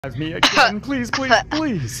Archive me again, please, please,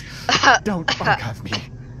 please. Don't archive me.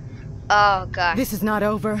 Oh god. This is not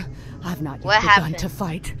over. I've not yet begun to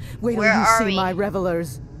fight. Wait till you see my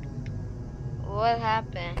revelers. What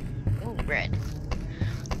happened? Oh, red.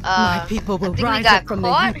 My people will rise up from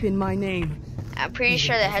the heap in my name. I'm pretty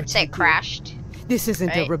sure the headset crashed. This isn't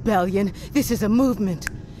a rebellion. This is a movement.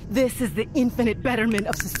 This is the infinite betterment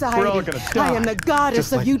of society. We're all gonna die. I am the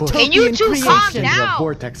goddess of utopian Can you two calm creation. down? A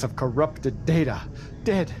vortex of corrupted data.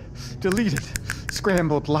 Dead. Deleted.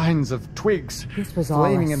 Scrambled lines of twigs. This was all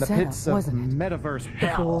flaming a in the setup, pits of wasn't it? metaverse The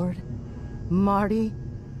hell. board, Marty.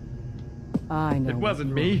 I know. It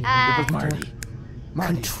wasn't me. It was Marty.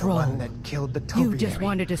 Marty's Control. the one that killed the topiary. You just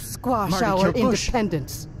wanted to squash Marty our killed Bush.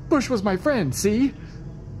 independence. Bush was my friend, see?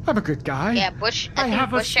 I'm a good guy. Yeah, Bush. I have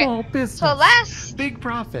Bush a small business. So last, big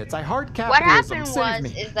profits. I heart what capitalism. happened Save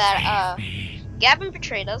was me. is that Gavin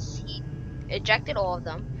betrayed us. He ejected all of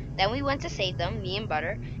them. Then we went to save them, me and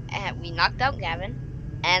Butter, and we knocked out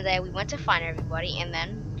Gavin. And then we went to find everybody. And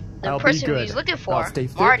then the person we was looking for,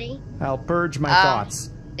 Marty. I'll purge my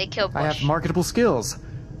thoughts. They killed Bush. I have marketable skills.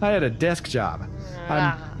 I had a desk job.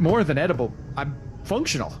 I'm more than edible. I'm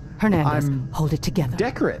functional. Hernandez, I'm hold it together.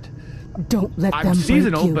 Decorate. Don't let them I'm break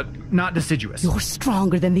seasonal, you. but not deciduous. You're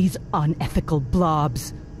stronger than these unethical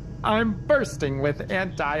blobs. I'm bursting with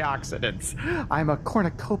antioxidants. I'm a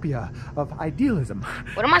cornucopia of idealism.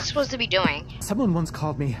 What am I supposed to be doing? Someone once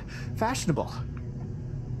called me fashionable.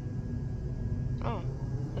 Oh,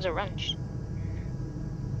 there's a wrench.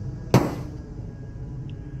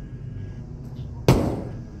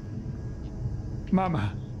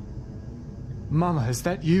 Mama. Mama, is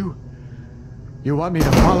that you? You want me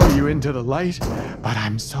to follow you into the light? But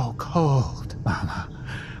I'm so cold, Mama.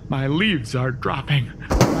 My leaves are dropping.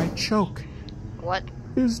 My choke. What?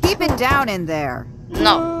 Keep it down in there.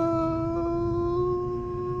 No.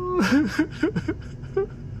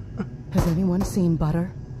 Has anyone seen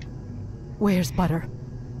Butter? Where's Butter?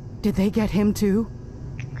 Did they get him too?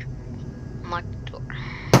 Lock the door.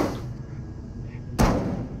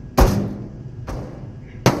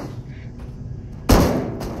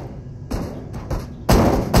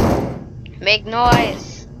 Make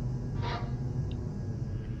noise.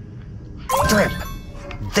 Drip.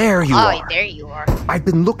 There you are. Oh, there you are. I've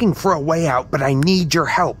been looking for a way out, but I need your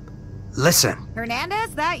help. Listen.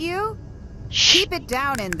 Hernandez, that you? Shh. Keep it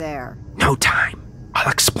down in there. No time.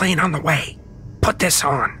 I'll explain on the way. Put this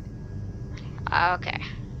on. Okay.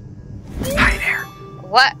 Hi there.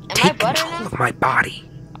 What? Am I Take Butter control now? of my body.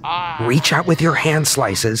 Reach out with your hand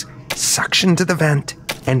slices, suction to the vent,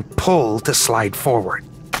 and pull to slide forward.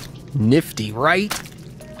 Nifty, right?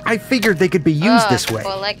 I figured they could be used this way.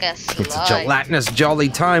 For like a slug. It's a gelatinous jolly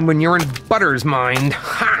time when you're in Butter's mind.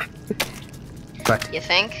 Ha! But You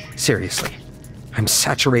think? seriously, I'm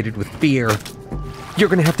saturated with fear. You're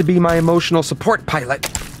gonna have to be my emotional support pilot.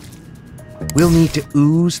 We'll need to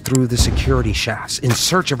ooze through the security shafts in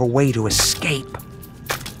search of a way to escape.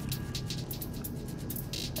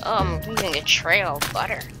 I'm using a trail of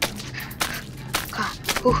butter.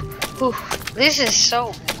 God, ooh, this is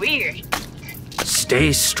so weird.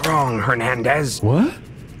 Stay strong, Hernandez. What?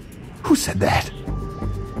 Who said that?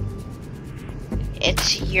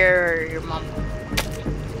 It's your mom.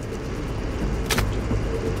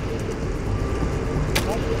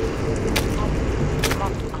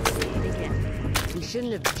 I'll say it again. We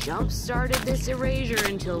shouldn't have jump-started this erasure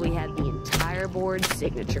until we had the entire board's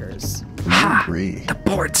signatures. Ha! The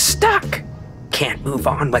board's stuck. Can't move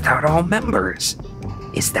on without all members.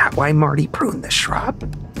 Is that why Marty pruned the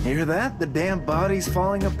shrub? Hear that? The damn body's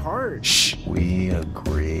falling apart. Shh. We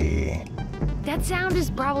agree. That sound is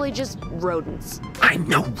probably just rodents. I'm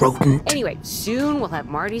no rodent. Anyway, soon we'll have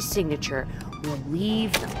Marty's signature. We'll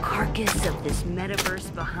leave the carcass of this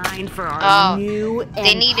metaverse behind for our new empire.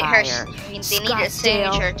 They needed her. They need a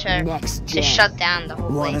signature to shut down the whole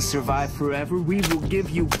Want to place. survive forever? We will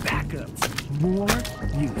give you backups. More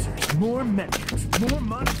users, more metrics, more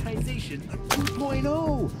monetization.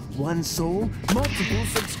 2.0. One soul, multiple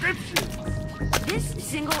subscriptions. This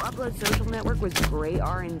single upload social network was great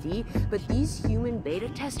R&D, but these human beta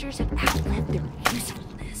testers have outlived their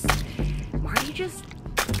usefulness. Marty just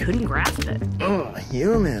couldn't grasp it. Oh,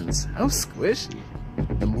 humans. How squishy.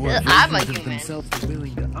 The more I'm a versions of human. themselves they're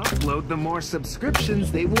willing to upload, the more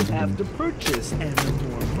subscriptions they will have to purchase, and the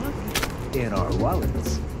more money in our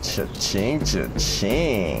wallets. Cha-ching,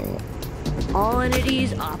 cha-ching. All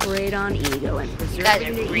entities operate on ego, and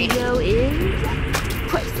preserving the greedy. ego is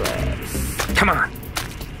priceless. Come on.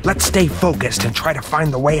 Let's stay focused and try to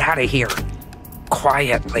find the way out of here.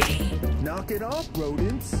 Quietly. Knock it off,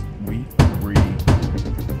 rodents. We agree.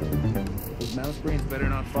 Those mouse brains better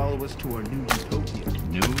not follow us to our new utopia.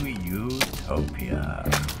 new utopia.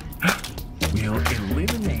 We'll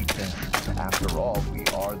eliminate them. After all, we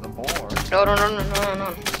are the board.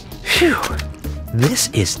 No. Phew. This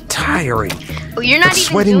is tiring. Oh, you're not But even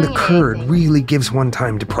sweating the doing curd anything. really gives one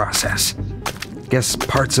time to process. Guess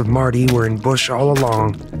parts of Marty were in Bush all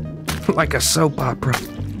along. Like a soap opera.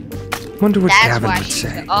 Wonder what That's Gavin why would she.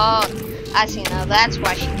 say. Oh, I see now. That's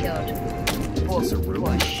why she killed Bush.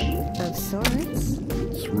 Of sorts.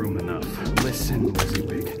 It's room enough. Listen, Lizzie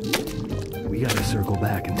Pig. We gotta circle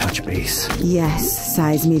back and touch base. Yes,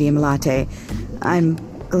 size medium latte. I'm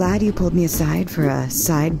glad you pulled me aside for a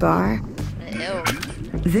sidebar.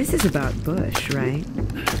 Ew. This is about Bush, right?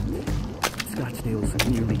 Scottsdale's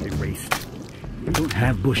nearly erased. We don't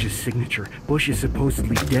have Bush's signature. Bush is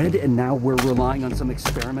supposedly dead, and now we're relying on some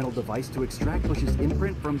experimental device to extract Bush's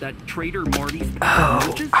imprint from that traitor Marty's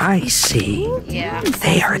Oh, I see. Yeah.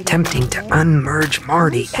 They are attempting to unmerge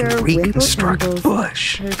Marty and Sure, reconstruct Wimple's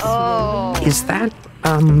Bush. Oh. Is that,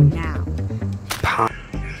 Now, I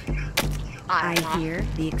I hear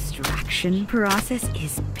the extraction process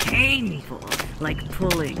is painful, like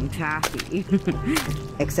pulling taffy.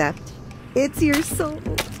 Except, it's your soul.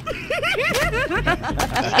 These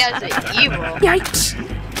guys are evil. Yikes!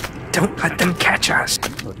 Don't let them catch us.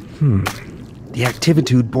 The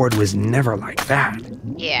Activitude board was never like that.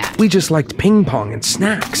 Yeah. We just liked ping pong and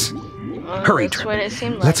snacks. Hurry, That's Trip. what it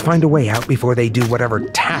seemed like. Let's find a way out before they do whatever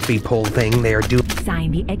taffy pull thing they are doing.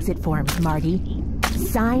 Sign the exit forms, Marty.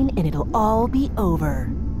 Sign and it'll all be over.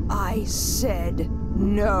 I said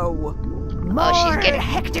no. Oh, she's getting.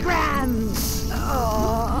 hectograms!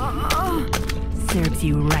 Serves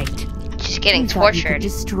you right. She's getting You thought you could tortured.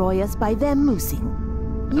 destroy us by them moosing.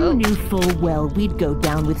 You Oh. knew full well we'd go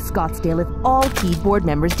down with Scottsdale if all key board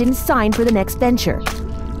members didn't sign for the next venture.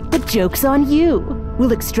 But joke's on you.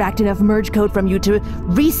 We'll extract enough merge code from you to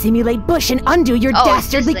re-simulate Bush and undo your Oh, it's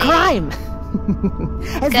dastardly this lady. crime.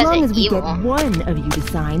 As guys long are as we evil. get one of you to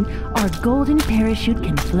sign, our golden parachute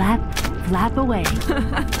can flap away.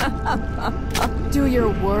 Do your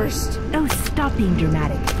worst. Oh, stop being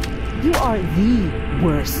dramatic. You are the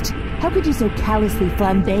worst. How could you so callously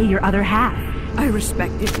flambe your other half? I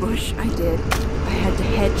respected Bush, I did. I had to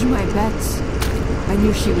hedge my bets. I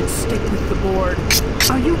knew she would stick with the board.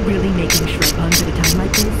 Are you really making shred puns at a time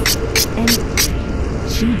like this? And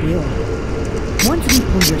she will. Once we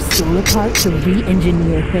pull your soul apart to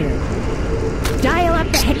re-engineer her. Dial up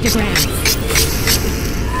the hectograms.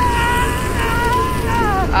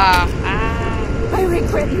 I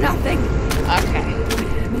regret nothing.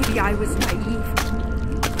 Okay. Maybe I was naive.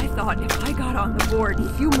 I thought if I got on the board,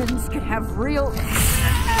 humans could have real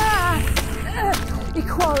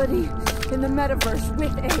equality in the metaverse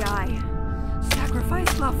with AI.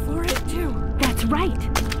 Sacrifice love for it, too. That's right.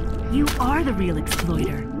 You are the real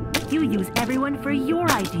exploiter. You use everyone for your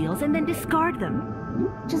ideals and then discard them.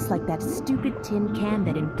 Just like that stupid tin can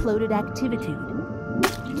that imploded Activitude.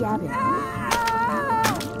 Gavin.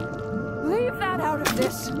 Leave that out of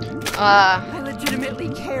this. Uh, I legitimately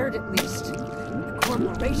cared, at least. The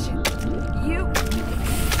corporation. You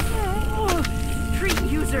treat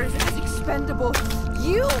users as expendable.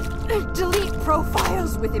 You delete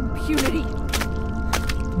profiles with impunity.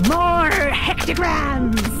 More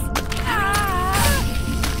hectograms!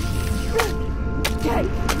 Get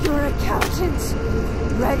your accountants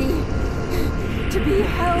ready to be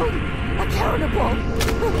held accountable.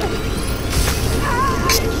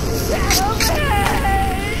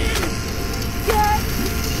 Get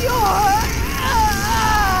your...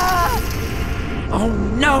 Oh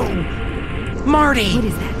no! Marty! What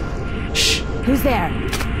is that? Shh! Who's there?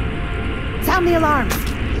 Sound the alarms!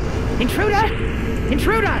 Intruder!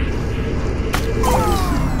 Intruder!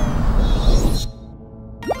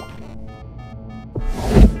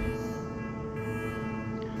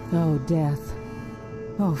 Oh, death.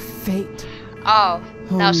 Oh, fate. oh,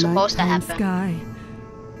 Oh, that was supposed to nighttime happen. Sky.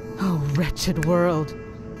 Oh, wretched world.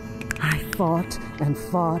 I fought and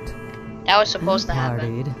fought That was supposed to and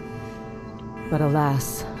happen. partied. But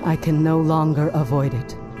alas, I can no longer avoid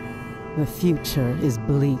it. The future is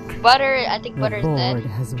bleak. Butter, I think The Butter's board dead.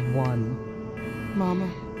 has won. Mama,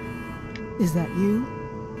 is that you?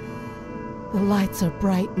 The lights are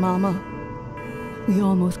bright, Mama. We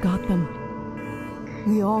almost got them.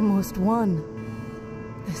 We almost won.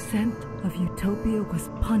 The scent of utopia was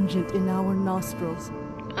pungent in our nostrils.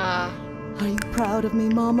 Are you proud of me,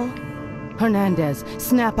 Mama? Hernandez,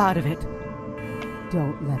 snap out of it.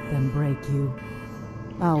 Don't let them break you.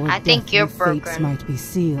 Our I think you're deathly fates broken. might be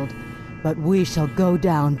sealed, but we shall go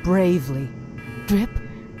down bravely. Drip,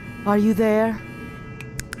 are you there?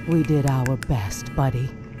 We did our best, buddy.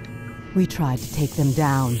 We tried to take them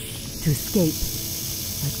down, to escape.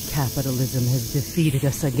 Capitalism has defeated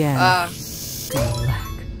us again. Alack.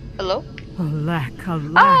 Hello? Alack,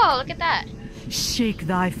 alack. Oh, look at that. Shake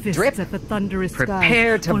thy fists Drip. at the thunderous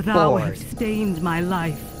Prepare sky, to for thou board. hast stained my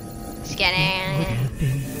life. Scanning.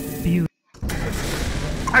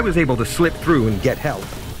 I was able to slip through and get help.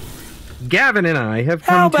 Gavin and I have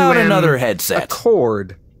come How about to another headset?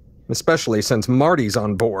 accord, especially since Marty's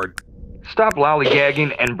on board. Stop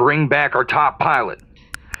lollygagging and bring back our top pilot.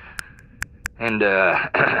 And,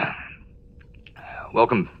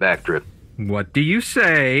 welcome back, Drip. What do you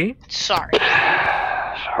say? Sorry.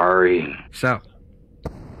 Sorry. So,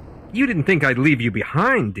 you didn't think I'd leave you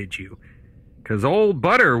behind, did you? 'Cause old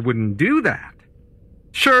Butter wouldn't do that.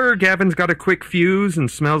 Sure, Gavin's got a quick fuse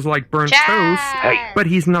and smells like burnt Chaz! toast, but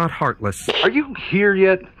he's not heartless. Are you here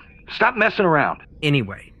yet? Stop messing around.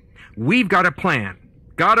 Anyway, we've got a plan.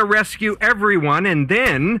 Gotta rescue everyone, and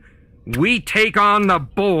then we take on the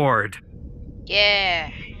board. Yeah.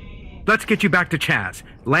 Let's get you back to Chaz.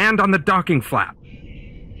 Land on the docking flap.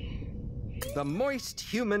 The moist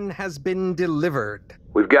human has been delivered.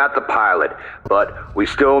 We've got the pilot, but we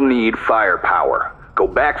still need firepower. Go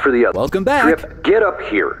back for the other. Welcome back. Drip, get up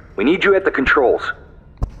here. We need you at the controls.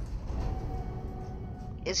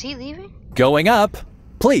 Is he leaving? Going up.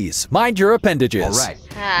 Please, mind your appendages. All right.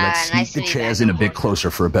 Let's nice sneak to the meet Chaz you. in a bit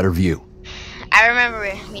closer for a better view. I remember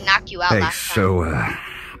we knocked you out last time.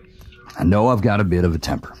 I know I've got a bit of a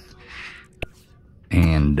temper.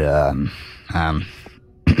 And, I'm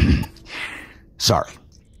sorry.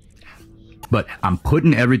 But I'm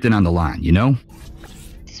putting everything on the line, you know?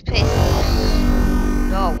 This place.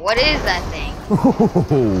 Oh, what is that thing?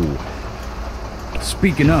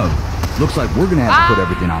 Speaking of, looks like we're gonna have to put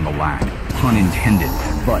everything on the line. Pun intended.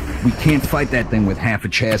 But we can't fight that thing with half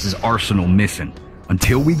of Chaz's arsenal missing.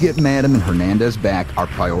 Until we get Madam and Hernandez back, our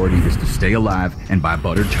priority is to stay alive and buy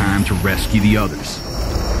Butter time to rescue the others.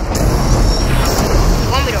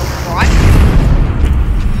 You want me to run?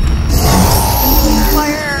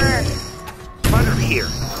 Fire! Butter here.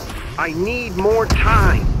 I need more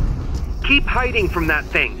time. Keep hiding from that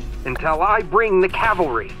thing until I bring the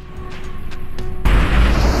cavalry.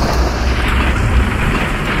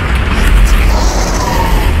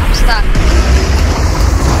 I'm stuck.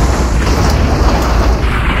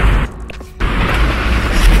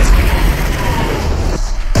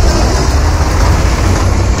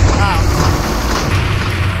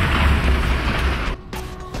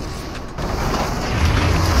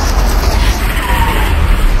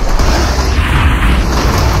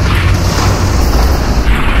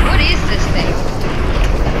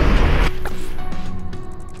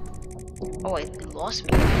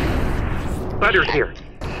 Butter here.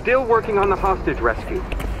 Still working on the hostage rescue.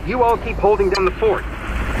 You all keep holding down the fort.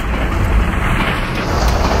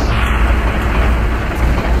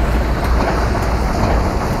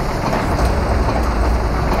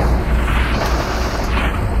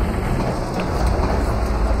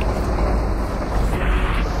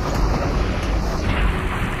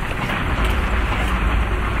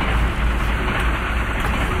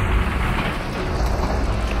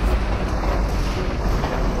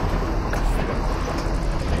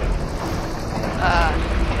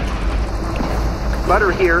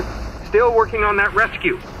 Butter here, still working on that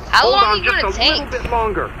rescue. How Hold long on are you just gonna a take? little bit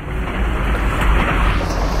longer.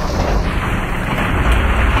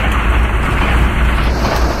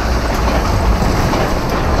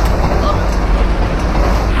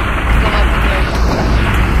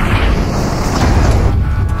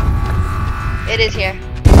 It is here.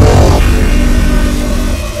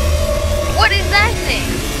 What is that thing?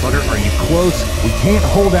 Butter, are you close? We can't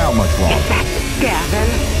hold out much longer.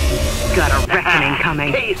 Gavin, got a reckoning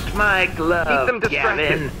coming. Taste my glove, Keep them distracted.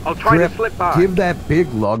 Gavin. I'll try Drip, to slip by. give that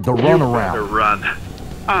big lug the run around. Run.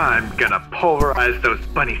 I'm gonna pulverize those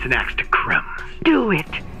bunny snacks to crumbs. Do it.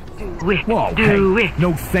 Do it. Whoa, Do hey, it.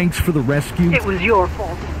 no thanks for the rescue. It was your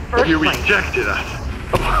fault in the first You place. rejected us.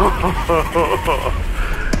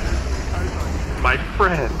 My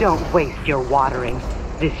friend. Don't waste your watering.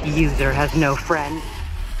 This user has no friends.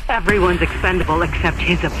 Everyone's expendable except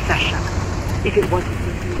his obsession. If it wasn't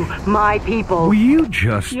for you, my people... Will you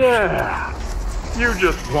just... Yeah. You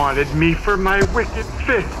just wanted me for my wicked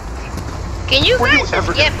fist. Can you Were you guys ever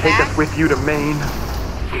just get gonna take back? us with you to Maine?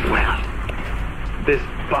 Well, this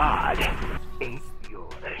bod ain't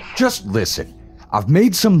yours. Just listen. I've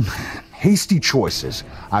made some hasty choices.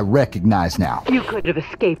 I recognize now. You could have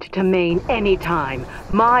escaped to Maine any time.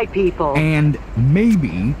 My people... And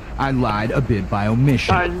maybe I lied a bit by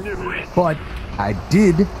omission. I knew it. But I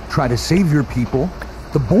did try to save your people.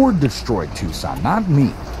 The board destroyed Tucson, not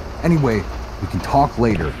me. Anyway, we can talk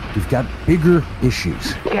later. We've got bigger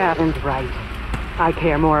issues. Gavin's right. I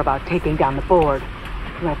care more about taking down the board.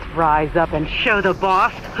 Let's rise up and show the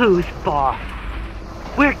boss who's boss.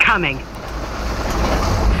 We're coming.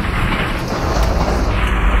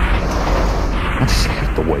 I just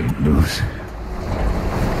hate the way it moves.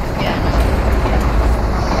 Yeah.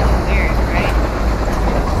 Weird, right?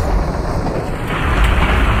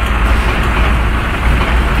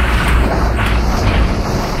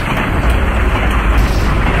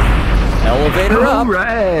 Elevator up.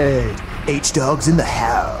 Right. H-Dog's in the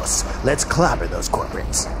house. Let's clobber those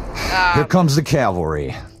corporates. Here comes the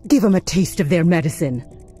cavalry. Give them a taste of their medicine.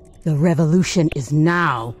 The revolution is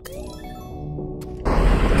now.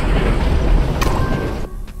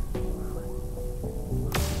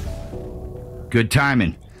 Good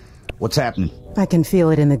timing. What's happening? I can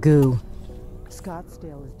feel it in the goo.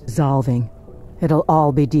 Scottsdale is dissolving. It'll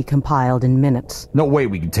all be decompiled in minutes. No way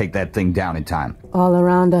we can take that thing down in time. All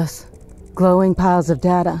around us, glowing piles of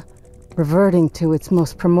data, reverting to its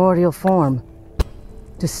most primordial form,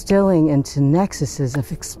 distilling into nexuses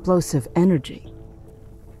of explosive energy.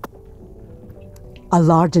 A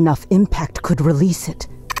large enough impact could release it.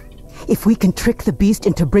 If we can trick the beast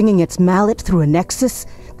into bringing its mallet through a nexus,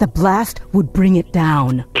 the blast would bring it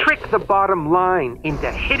down. Trick the bottom line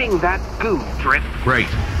into hitting that goo, Drip. Great.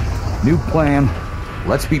 New plan.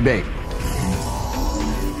 Let's be bait.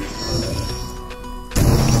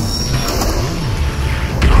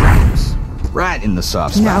 Craps. Right in the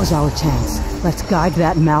soft spot. Now's our chance. Let's guide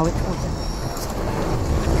that mallet.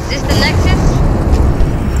 Is this the Nexus?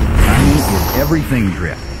 Timing is everything,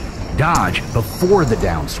 Drip. Dodge before the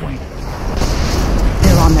downswing.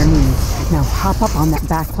 They're on their knees. Now hop up on that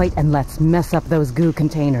backplate and let's mess up those goo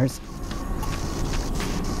containers.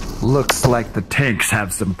 Looks like the tanks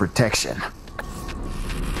have some protection.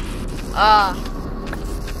 I'm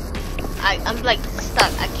like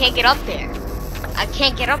stuck. I can't get up there. I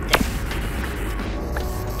can't get up there.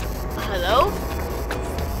 Hello?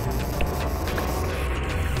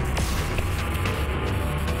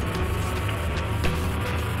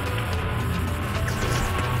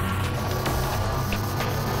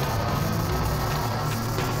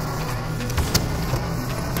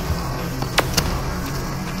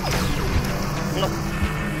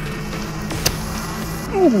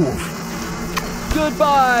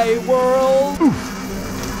 Goodbye, world!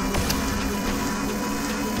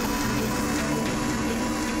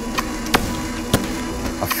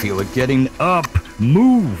 I feel it getting up.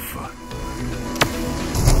 Move.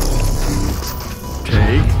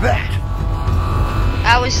 Take that.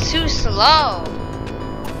 I was too slow.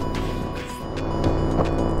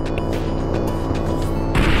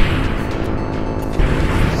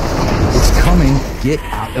 It's coming. Get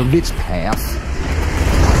out of its path.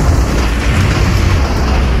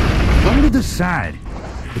 Go to the side.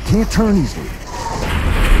 It can't turn easily.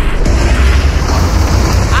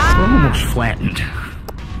 Almost flattened.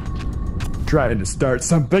 Trying to start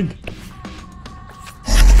something.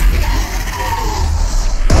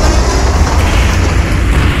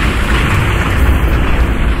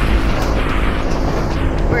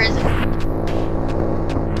 Where is it?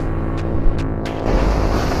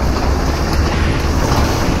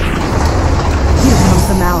 Here comes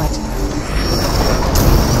the mallet.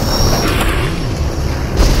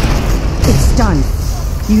 It's done.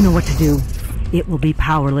 You know what to do. It will be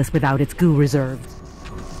powerless without its goo reserves.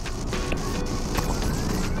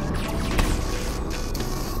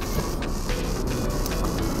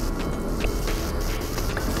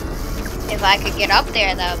 If I could get up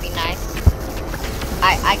there, that would be nice.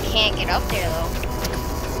 I can't get up there though.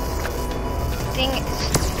 Thing is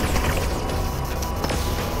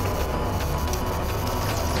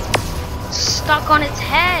stuck on its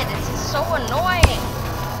head. It's so annoying.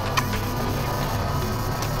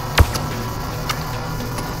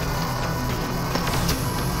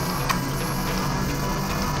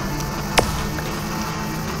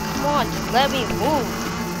 Come on, just let me move.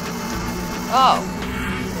 Oh.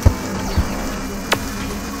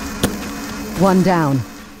 One down.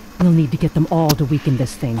 We'll need to get them all to weaken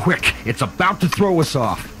this thing. Quick, it's about to throw us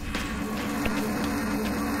off.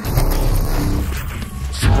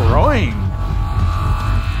 Destroying.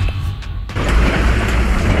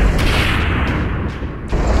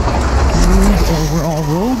 Overall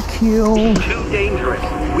roadkill. Too dangerous.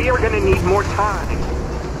 We are gonna need more time.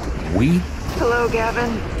 We? Hello,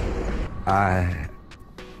 Gavin.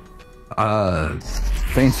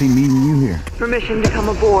 Fancy meeting you here. Permission to come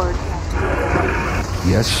aboard.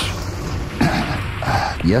 Yes.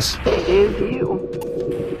 Yes? It is you.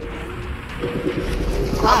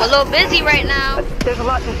 I'm a little busy right now. There's a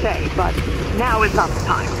lot to say, but now is not the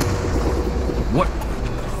time. What?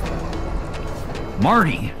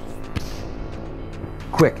 Marty?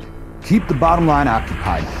 Quick, keep the bottom line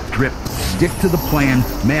occupied. Drip, stick to the plan.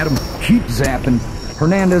 Madam, keep zapping.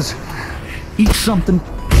 Hernandez, eat something.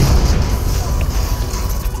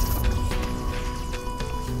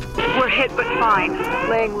 We're hit but fine.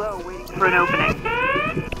 Laying low, waiting for an opening.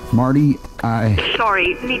 Marty,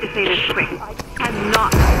 Sorry, need to say this quick. I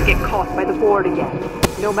cannot get caught by the board again.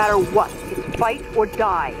 No matter what, it's fight or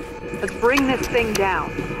die. Let's bring this thing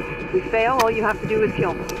down. If we fail, all you have to do is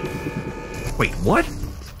kill me. Wait, what?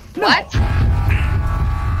 What?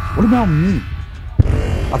 What about me?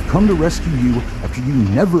 I've come to rescue you after you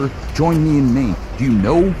never joined me in Maine. Do you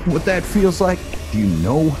know what that feels like? Do you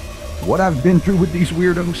know what I've been through with these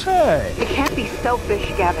weirdos? Hey! You can't be selfish,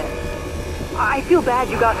 Gavin. I feel bad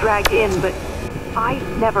you got dragged in, but I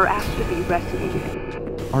never asked to be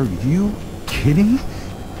rescued. Are you kidding?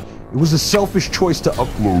 It was a selfish choice to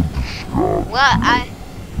upload What?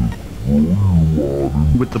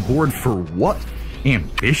 With the board for what?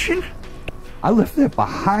 Ambition? I left that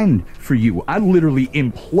behind for you. I literally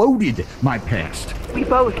imploded my past. We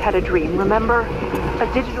both had a dream, remember?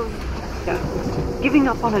 A digital utopia. Giving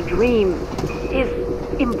up on a dream is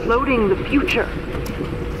imploding the future.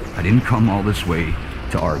 I didn't come all this way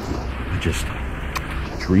to argue.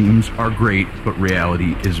 Dreams are great, but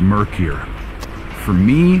reality is murkier. For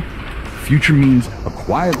me, future means a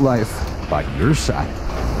quiet life by your side.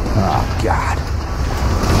 Oh, God.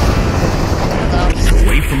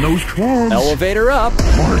 Away from those trends. Elevator up.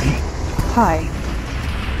 Marty. Hi.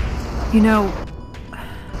 You know,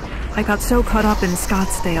 I got so caught up in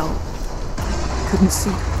Scottsdale. Couldn't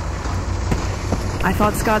see. I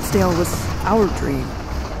thought Scottsdale was our dream.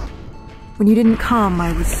 When you didn't come,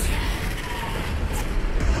 I was...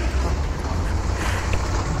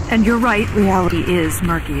 And you're right, reality is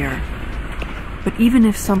murkier. But even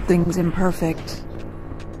if something's imperfect,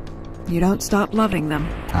 you don't stop loving them.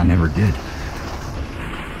 I never did.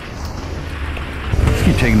 Let's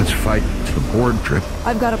keep taking this fight to the board trip.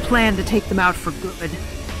 I've got a plan to take them out for good.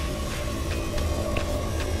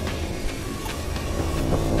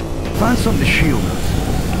 Find something to shield us.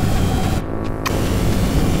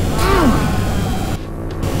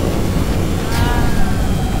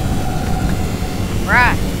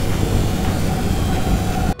 Bruh.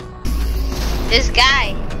 This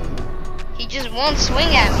guy, he just won't swing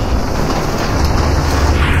at me.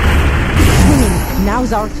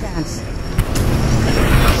 Now's our chance.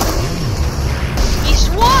 He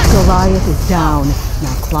swung! Goliath is down.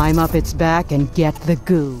 Now climb up its back and get the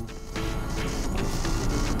goo.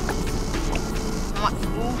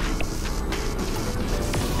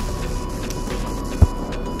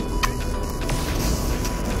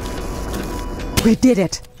 We did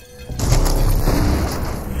it!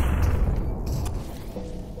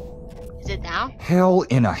 Is it down? Hell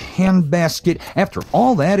in a handbasket. After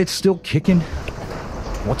all that, it's still kicking.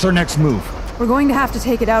 What's our next move? We're going to have to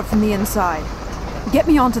take it out from the inside. Get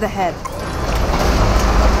me onto the head.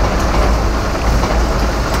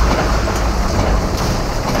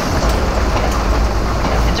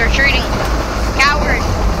 It's retreating. Coward!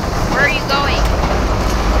 Where are you going?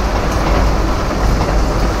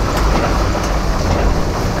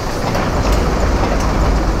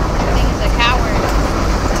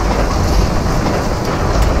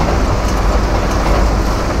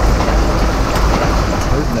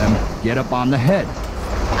 Get up on the head.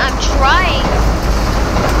 I'm trying.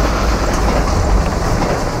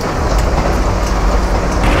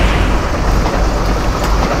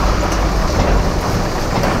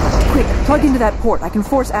 Quick, plug into that port. I can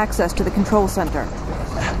force access to the control center.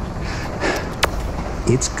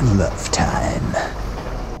 It's glove time.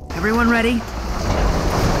 Everyone ready?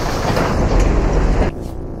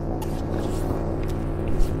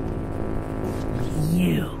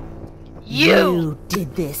 You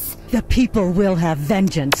did this. The people will have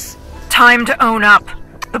vengeance. Time to own up.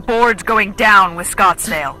 The board's going down with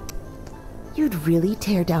Scottsdale. You'd really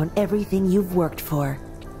tear down everything you've worked for.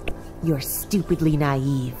 You're stupidly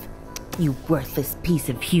naive. You worthless piece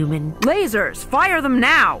of human. Lasers! Fire them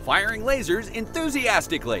now! Firing lasers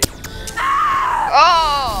enthusiastically.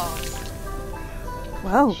 Oh!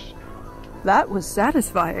 Well, that was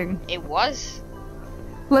satisfying. It was.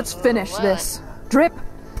 Let's finish this. Drip!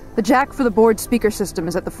 The jack for the board speaker system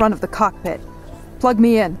is at the front of the cockpit. Plug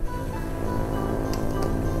me in.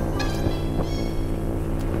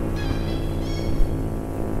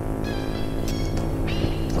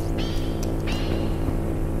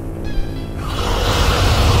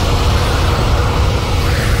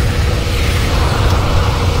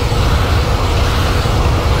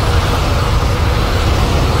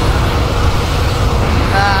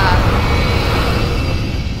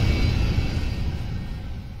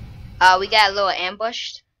 We got a little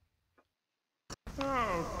ambushed.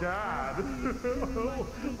 Oh God!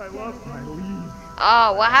 I lost my leaves.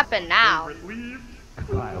 Oh, what happened now?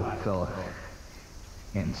 Goodbye, fella.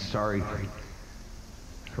 And sorry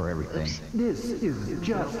for everything. Oops. This is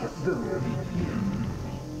just the...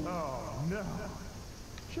 Oh no.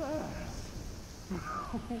 Chaz.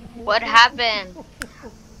 What happened?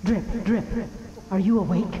 Drip, Drip, are you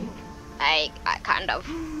awake? I kind of.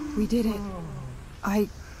 We did it.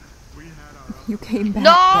 You came back,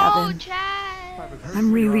 No, Gavin. Chaz.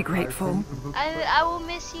 I'm really grateful. I will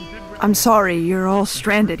miss you. I'm sorry you're all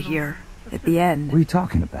stranded here at the end. What are you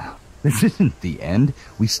talking about? This isn't the end.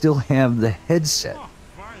 We still have the headset.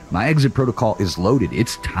 My exit protocol is loaded.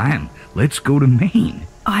 It's time. Let's go to Maine.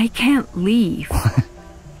 I can't leave.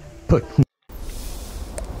 But...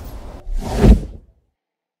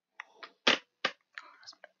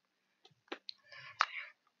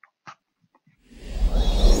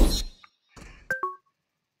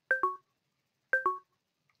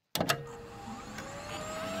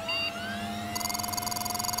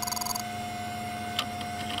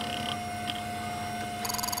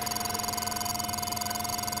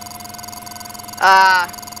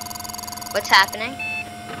 What's happening?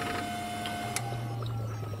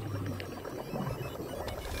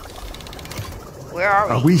 Where are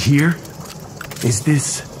we? Are we here? Is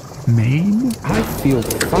this Maine? I feel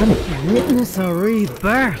funny. Witness a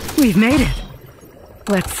rebirth. We've made it.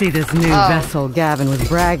 Let's see this new vessel Gavin was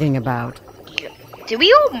bragging about. Did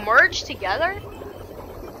we all merge together?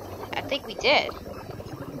 I think we did.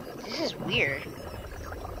 This is weird.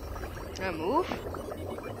 Can I move?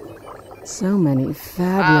 So many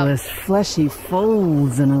fabulous fleshy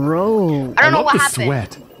folds and rolls. I don't know love what the happened.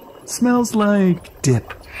 sweat. Smells like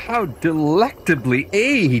dip. How delectably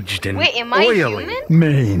aged and Wait, am I oily. human?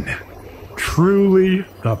 Maine. Truly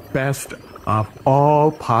the best of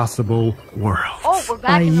all possible worlds. Oh, we're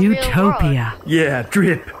back in the real utopia. Yeah,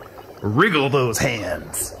 Drip. Wriggle those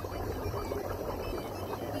hands. world.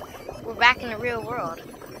 We're back in the real world.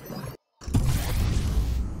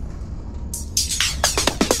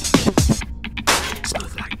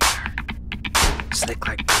 Smooth like butter. Slick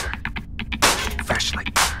like butter. Fresh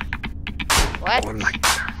like butter. What? Warm like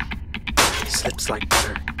butter. Slips like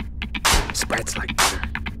butter. Spreads like butter.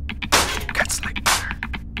 Cuts like butter.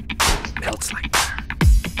 Melts like butter.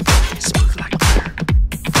 Smooth like butter.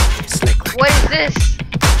 Slick like What is butter. this?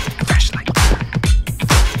 Fresh like butter.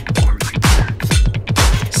 Warm like butter.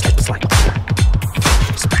 Slips like butter.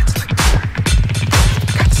 Spreads like butter.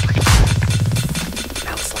 Cuts like butter.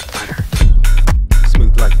 Melts like butter.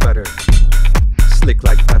 Smooth like butter. Slick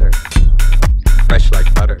like butter. Fresh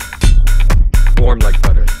like butter. Warm like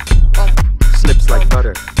butter. Slips like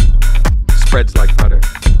butter. Spreads like butter.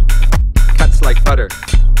 Cuts like butter.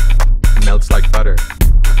 Melts like butter.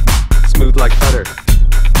 Smooth like butter.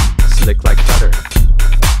 Slick like butter.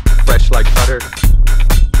 Fresh like butter.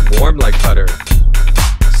 Warm like butter.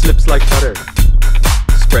 Slips like butter.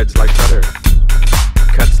 Spreads like butter.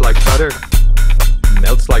 Cuts like butter.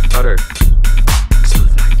 Melts like butter.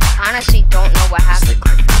 Smooth like butter. Honestly, don't know what happened. Slick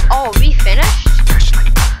like butter. Oh, we finished? Fresh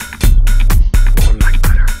like butter. Warm like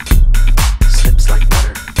butter. Slips like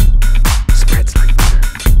butter. Spreads like butter.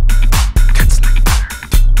 Cuts like butter.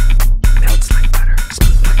 Melts like butter.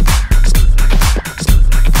 Smooth like butter. Smooth like butter. Smooth like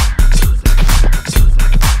butter. Smooth like butter.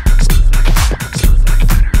 Smooth like butter. Smooth like butter. Smooth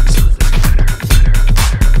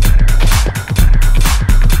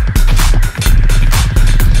like butter. Smooth like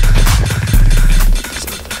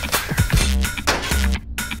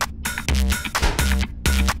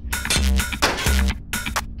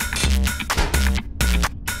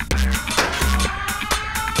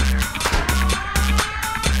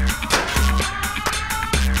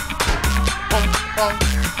butter. Boom.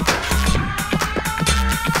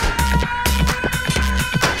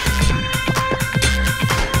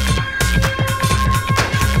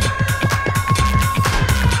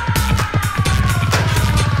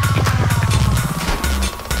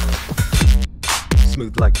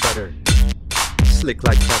 Smooth like butter. Slick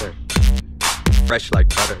like butter. Fresh like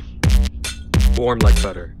butter. Warm like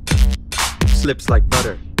butter. Slips like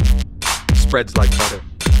butter. Spreads like butter.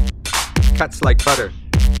 Cuts like butter.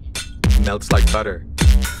 Melts like butter.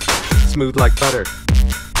 Smooth like butter.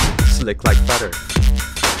 Slick like butter.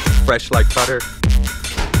 Fresh like butter.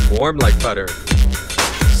 Warm like butter.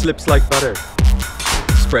 Slips like butter.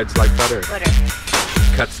 Spreads like butter.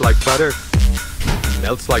 Cuts like butter.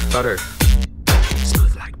 Melts like butter.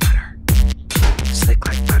 Smooth like butter. Slick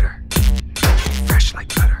like butter. Fresh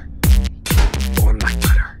like butter. Warm like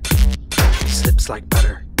butter. Slips like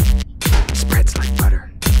butter. Spreads like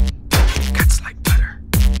butter. Cuts like butter.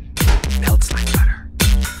 Melts like butter.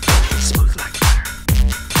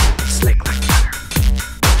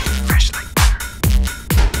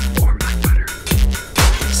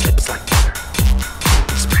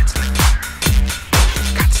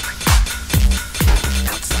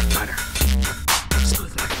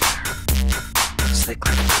 Slick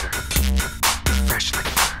like butter. Fresh like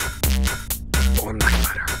butter. Warm like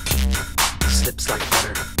butter. Slips like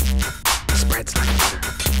butter. Spreads like butter.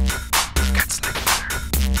 Cuts like butter.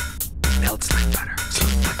 Melts like butter.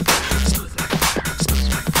 Smooth like butter. Smooth like butter.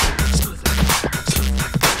 Smooth like butter. Smooth like butter.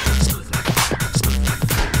 Smooth like butter. Smooth like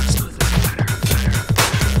butter. Smooth like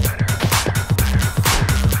butter.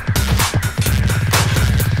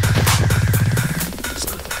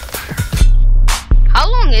 Smooth like butter. How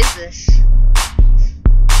long is this?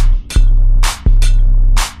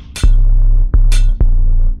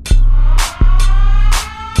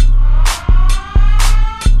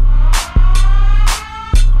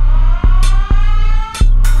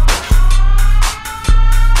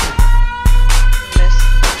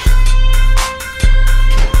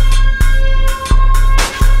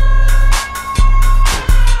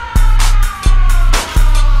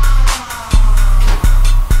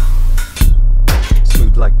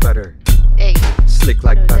 Like butter. Hey. Slick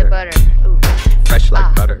like butter. Ooh. Fresh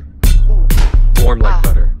like butter. Ooh. Warm like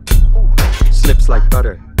butter. Ooh. Slips like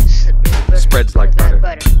butter. Spreads like butter.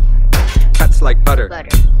 Cuts like butter.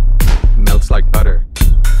 Melts like butter.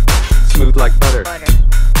 Smooth like butter.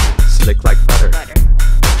 Slick like butter.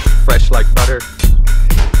 Fresh like butter.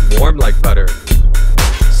 Warm like butter.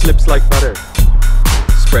 Slips like butter.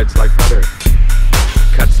 Spreads like butter.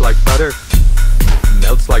 Cuts like butter.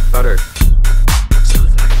 Melts like butter.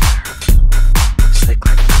 Slick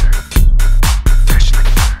like butter, fresh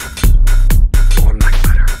like butter, warm like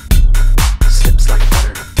butter, slips like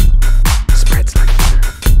butter, spreads like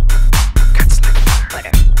butter, cuts like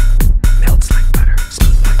butter, melts like butter,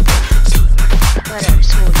 smooth like butter, smooth like butter, Smooth like butter.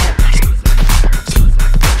 smooth like butter, smooth like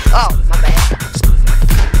butter. Oh, my bad. Smooth like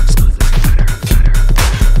butter, smooth like butter, smooth like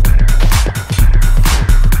butter.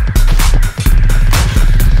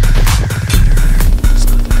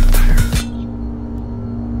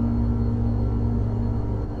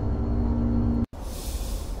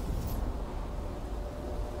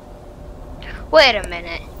 Wait a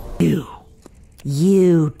minute.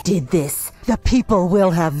 You did this. The people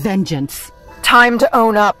will have vengeance. Time to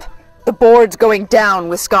own up. The board's going down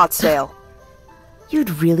with Scottsdale. You'd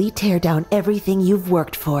really tear down everything you've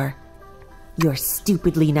worked for. You're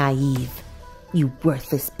stupidly naive. You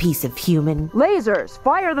worthless piece of human. Lasers!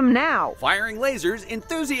 Fire them now! Firing lasers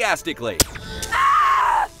enthusiastically.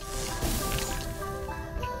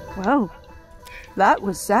 Well, that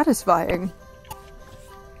was satisfying.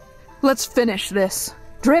 Let's finish this.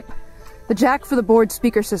 Drip, the jack for the board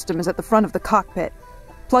speaker system is at the front of the cockpit.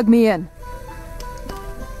 Plug me in.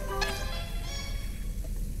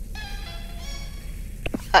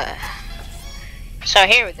 So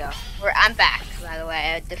here we go. I'm back, by the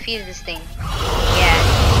way. I defeated this thing. Yeah.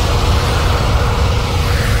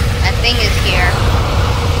 That thing is here.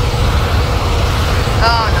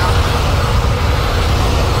 Oh no.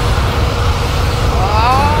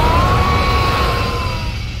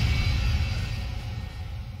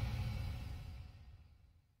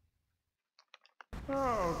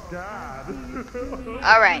 Oh God.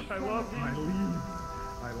 Alright. I love my leaves.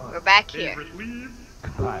 I love We're back here. favorite leaves.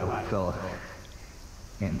 Goodbye, fella.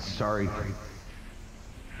 And sorry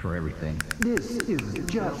for everything. This is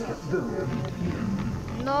just the...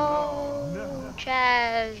 No,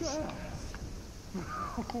 Chaz.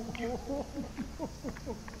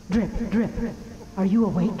 Drip, are you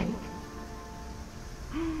awake?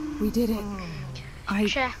 We did it.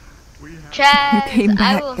 Chaz. You came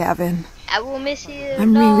back, Gavin. I will miss you.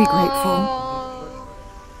 I'm really grateful.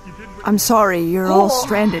 I'm sorry you're all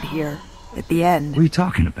stranded here at the end. What are you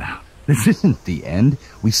talking about? This isn't the end.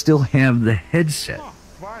 We still have the headset.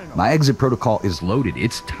 My exit protocol is loaded.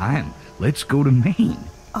 It's time. Let's go to Maine.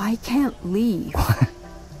 I can't leave.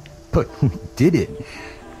 But we did it.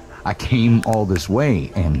 I came all this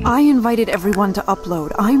way and... I invited everyone to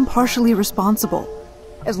upload. I'm partially responsible.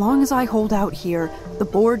 As long as I hold out here, the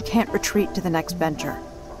board can't retreat to the next venture.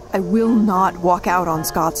 I will not walk out on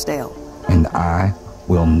Scottsdale. And I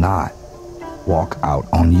will not walk out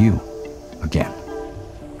on you again.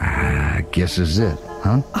 I guess this is it,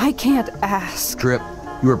 huh? I can't ask. Drip,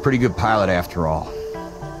 you were a pretty good pilot after all.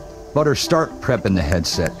 Butter, start prepping the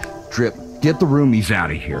headset. Drip, get the roomies out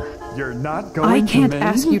of here. You're not going I to can't Maine?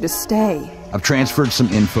 ask you to stay. I've transferred some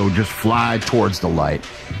info. Just fly towards the light.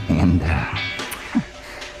 And,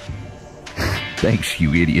 thanks,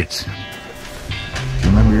 you idiots. Do you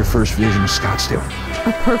remember your first vision of Scottsdale?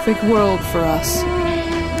 A perfect world for us.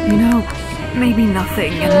 You know, maybe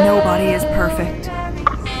nothing and nobody is perfect.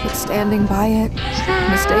 But standing by it,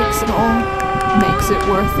 mistakes and all, makes it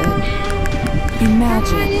worth it.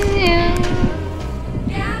 Imagine.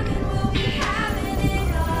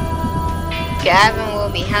 Gavin will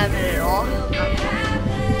be having it all.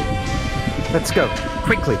 Let's go,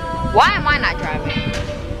 quickly. Why am I not driving?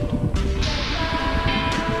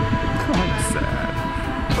 I'm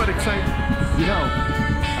sad, but excited. You know,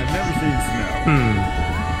 I've never seen snow.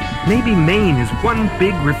 Maybe Maine is one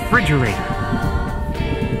big refrigerator.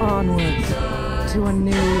 Onwards to a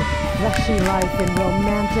new, fleshy life in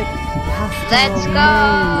romantic pastoral Let's go!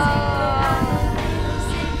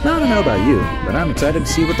 I don't know about you, but I'm excited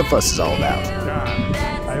to see what the fuss is all about. God,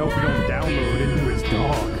 I hope you don't download into his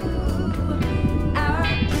dog.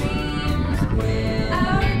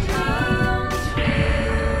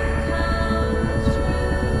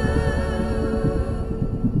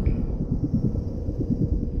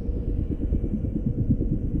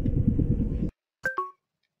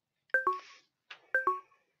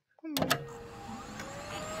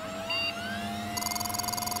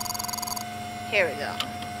 Here we go.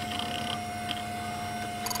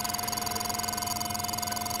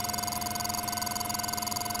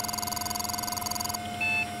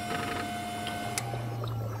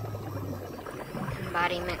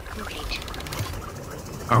 Embodiment complete.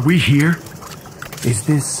 Are we here? Is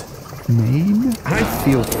this Maine? I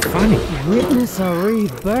feel funny. Witness a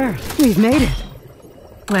rebirth. We've made it.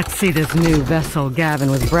 Let's see this new vessel Gavin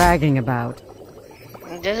was bragging about.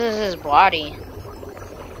 This is his body.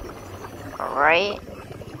 Alright?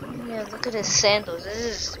 Yeah, look at his sandals. This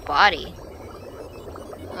is his body.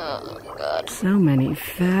 Oh, God. So many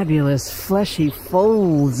fabulous fleshy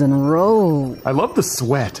folds and rolls. I love the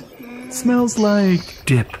sweat. Smells like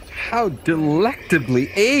dip. How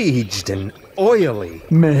delectably aged and oily.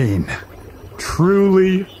 Maine.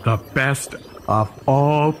 Truly the best of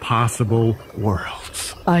all possible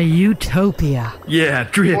worlds. A utopia. Yeah,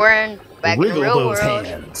 drip. We're back in the Wiggle real those world.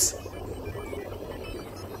 hands.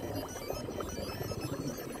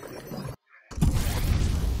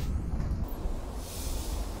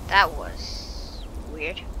 That was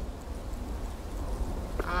weird.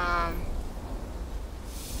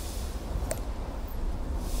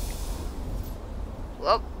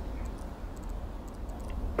 Well,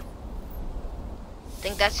 I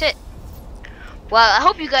think that's it. Well, I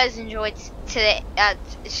hope you guys enjoyed today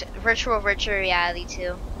virtual reality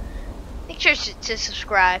 2. Make sure to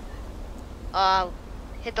subscribe,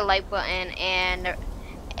 hit the like button, and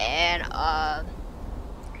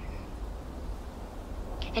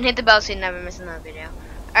hit the bell so you never miss another video.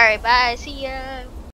 Alright, bye, see ya.